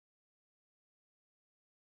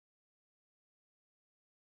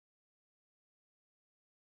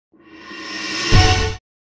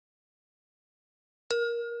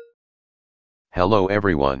Hello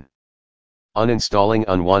everyone. Uninstalling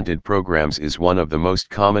unwanted programs is one of the most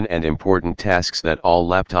common and important tasks that all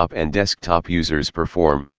laptop and desktop users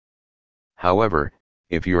perform. However,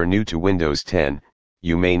 if you're new to Windows 10,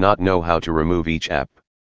 you may not know how to remove each app.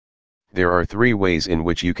 There are 3 ways in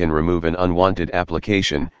which you can remove an unwanted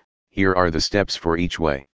application. Here are the steps for each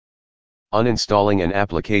way. Uninstalling an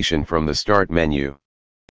application from the Start menu.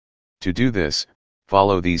 To do this,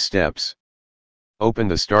 follow these steps. Open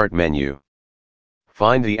the Start menu.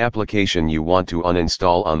 Find the application you want to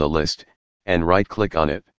uninstall on the list, and right-click on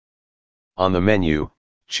it. On the menu,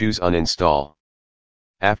 choose Uninstall.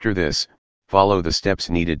 After this, follow the steps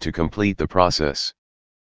needed to complete the process.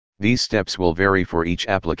 These steps will vary for each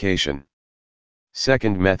application.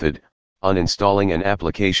 Second method, uninstalling an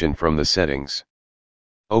application from the settings.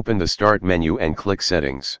 Open the Start menu and click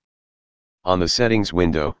Settings. On the Settings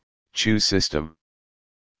window, choose System.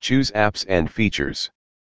 Choose Apps and Features.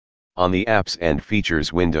 On the Apps and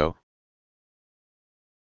Features window,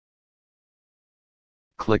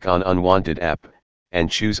 click on Unwanted App, and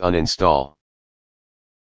choose Uninstall.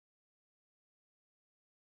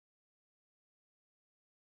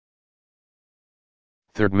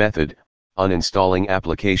 Third method, uninstalling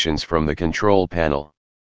applications from the Control Panel.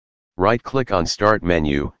 Right-click on Start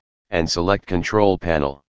menu, and select Control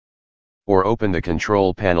Panel. Or open the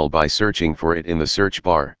Control Panel by searching for it in the search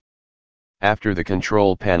bar. After the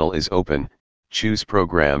Control Panel is open, choose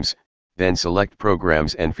Programs, then select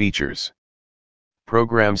Programs and Features.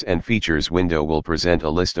 Programs and Features window will present a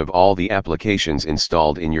list of all the applications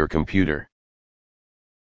installed in your computer.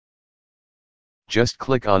 Just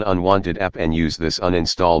click on Unwanted App and use this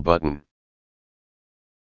Uninstall button.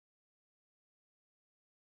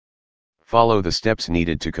 Follow the steps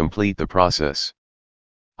needed to complete the process.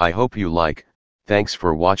 I hope you like. Thanks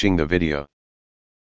for watching the video.